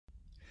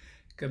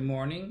Good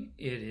morning.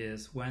 It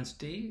is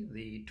Wednesday,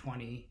 the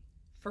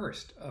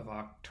 21st of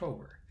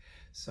October.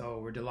 So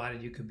we're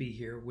delighted you could be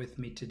here with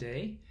me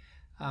today.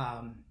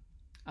 I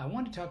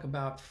want to talk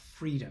about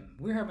freedom.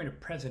 We're having a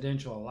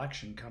presidential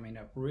election coming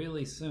up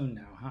really soon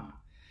now, huh?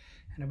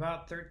 In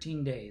about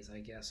 13 days, I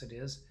guess it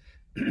is.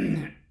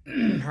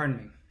 Pardon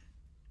me.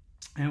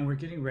 And we're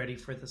getting ready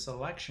for this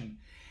election.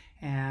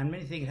 And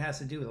many think it has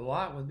to do with a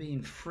lot with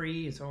being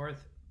free.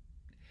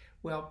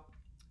 Well,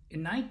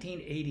 in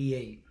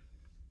 1988,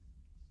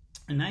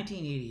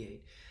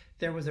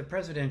 there was a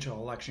presidential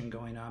election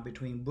going on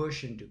between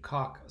Bush and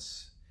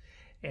Dukakis.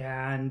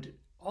 And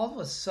all of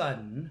a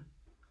sudden,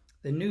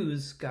 the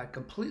news got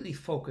completely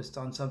focused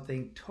on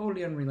something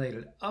totally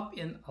unrelated up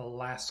in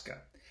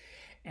Alaska.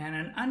 And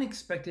an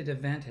unexpected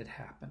event had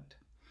happened.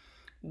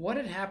 What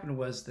had happened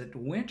was that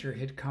winter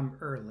had come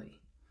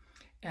early.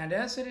 And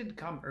as it had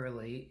come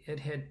early, it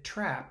had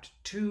trapped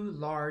two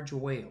large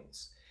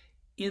whales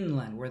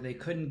inland where they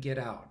couldn't get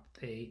out.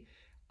 The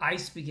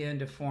ice began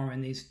to form,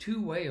 and these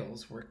two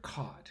whales were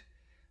caught.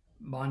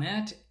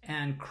 Bonnet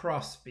and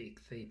Crossbeak,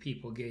 the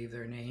people gave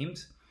their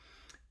names.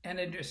 And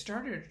it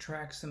started to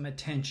attract some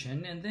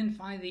attention, and then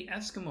finally the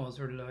Eskimos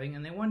were looking,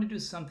 and they wanted to do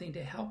something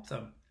to help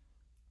them.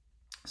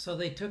 So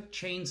they took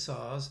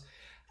chainsaws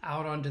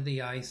out onto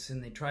the ice,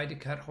 and they tried to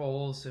cut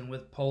holes, and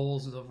with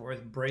poles and so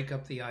forth, break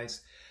up the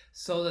ice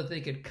so that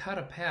they could cut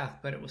a path,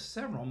 but it was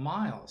several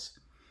miles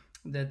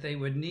that they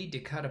would need to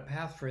cut a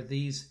path for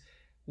these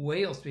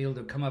whales to be able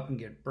to come up and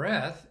get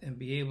breath and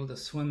be able to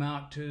swim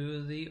out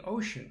to the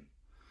ocean.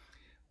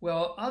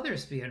 Well,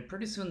 others began.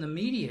 Pretty soon the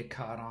media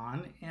caught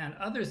on, and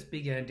others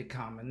began to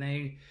come, and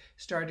they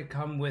started to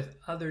come with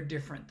other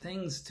different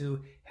things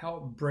to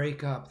help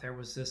break up. There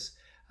was this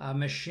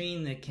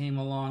machine that came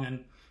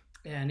along,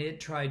 and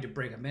it tried to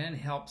break them in,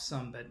 help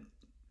some, but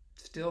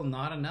still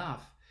not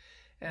enough.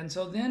 And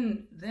so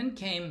then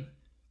came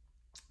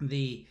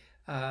the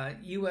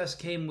U.S.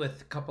 came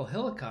with a couple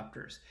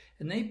helicopters,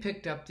 and they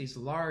picked up these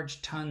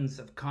large tons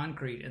of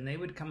concrete, and they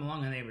would come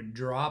along and they would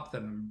drop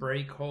them and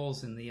break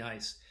holes in the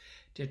ice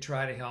to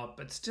try to help.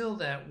 But still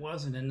that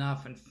wasn't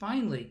enough. And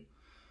finally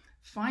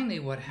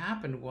what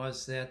happened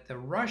was that the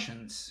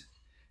Russians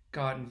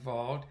got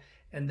involved,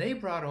 and they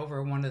brought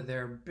over one of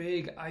their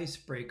big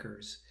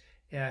icebreakers,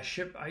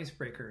 ship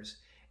icebreakers,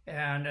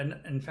 and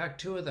in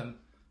fact two of them.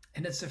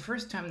 And it's the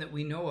first time that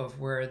we know of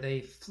where they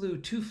flew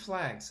two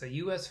flags, a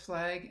U.S.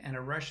 flag and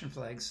a Russian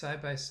flag,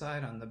 side by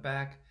side on the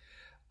back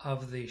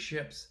of the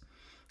ships.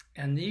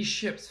 And these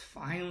ships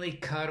finally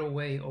cut a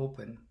way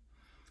open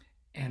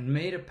and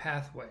made a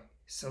pathway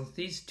so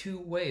these two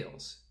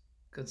whales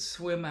could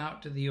swim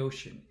out to the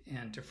ocean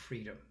and to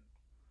freedom.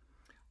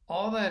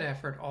 All that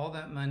effort, all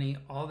that money,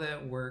 all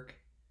that work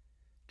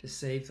to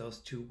save those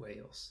two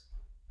whales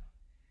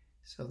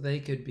so they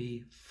could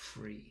be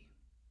free.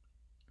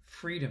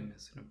 Freedom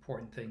is an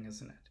important thing,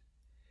 isn't it?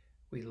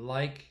 We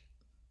like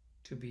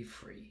to be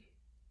free.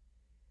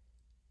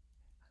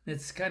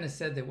 It's kind of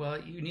said that, well,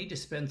 you need to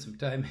spend some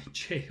time in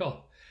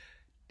jail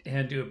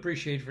and to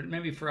appreciate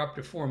maybe for up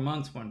to 4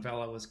 months, one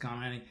fellow was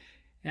commenting,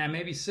 and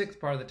maybe 6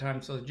 part of the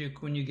time, so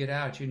that when you get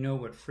out, you know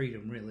what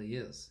freedom really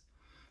is.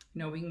 You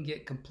know, we can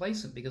get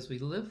complacent because we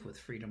live with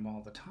freedom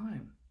all the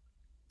time.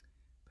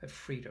 But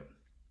freedom.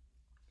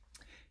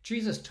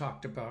 Jesus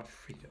talked about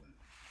freedom.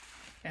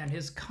 And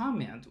his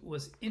comment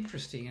was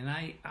interesting, and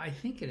I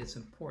think it is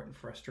important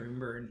for us to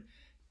remember in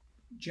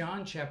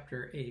John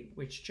chapter 8,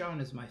 which John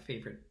is my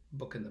favorite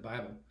book in the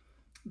Bible.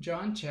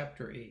 John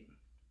chapter 8.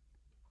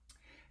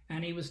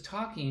 And he was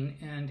talking,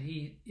 and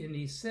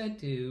he said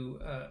to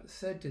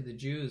the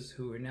Jews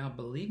who were now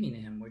believing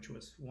in him, which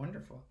was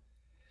wonderful.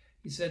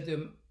 He said to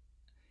them,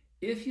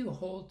 "If you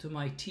hold to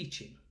my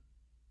teaching,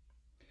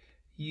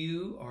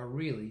 you are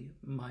really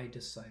my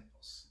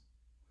disciples.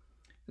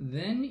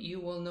 Then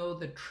you will know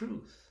the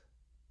truth,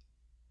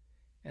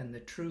 and the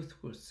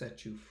truth will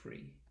set you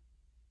free."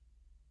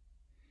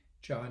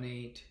 John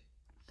 8,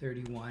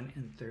 31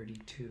 and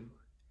 32.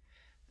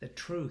 The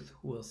truth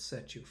will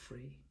set you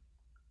free.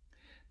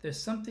 There's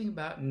something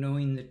about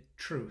knowing the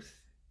truth,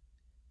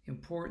 the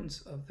importance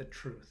of the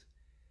truth,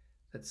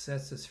 that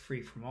sets us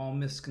free from all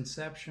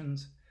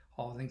misconceptions,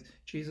 all things.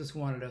 Jesus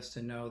wanted us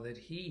to know that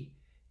he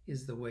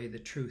is the way, the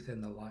truth,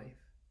 and the life.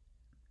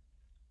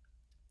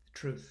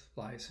 Truth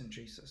lies in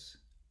Jesus.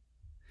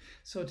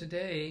 So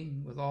today,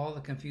 with all the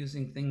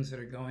confusing things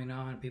that are going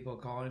on, people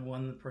calling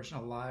one person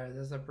a liar,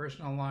 there's a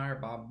person a liar,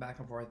 Bob, back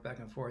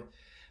and forth.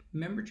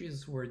 Remember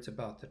Jesus' words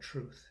about the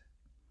truth.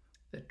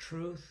 The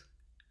truth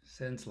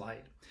sends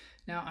light.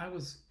 Now, I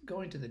was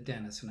going to the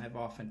dentist, and I've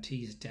often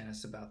teased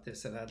dentists about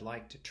this, that I'd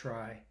like to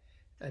try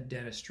a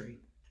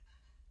dentistry,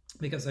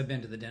 because I've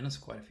been to the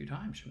dentist quite a few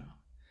times, you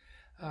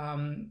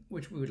know,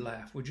 which we would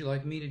laugh. Would you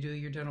like me to do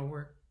your dental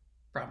work?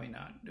 Probably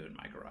not. Do it in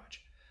my garage.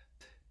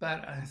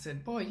 But I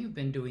said, boy, you've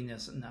been doing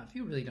this enough.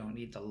 You really don't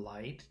need the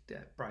light,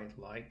 that bright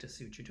light, to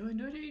see what you're doing.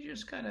 You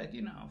just gotta,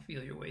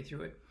 feel your way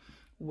through it.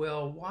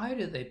 Well, why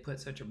do they put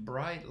such a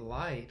bright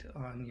light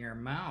on your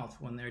mouth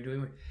when they're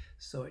doing it?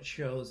 So it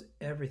shows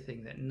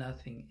everything, that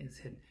nothing is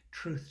hidden.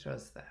 Truth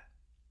does that.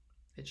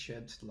 It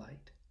sheds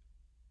light.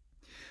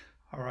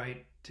 All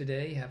right,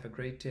 today, have a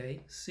great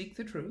day. Seek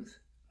the truth,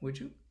 would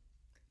you?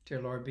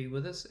 Dear Lord, be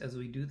with us as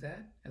we do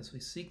that, as we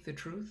seek the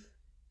truth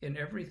in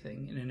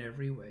everything and in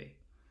every way.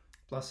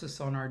 Bless us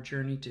on our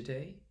journey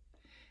today,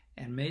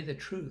 and may the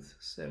truth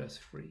set us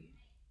free.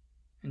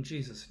 In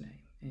Jesus'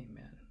 name,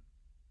 amen.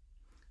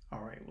 All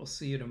right, we'll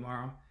see you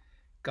tomorrow.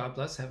 God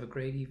bless. Have a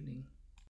great evening.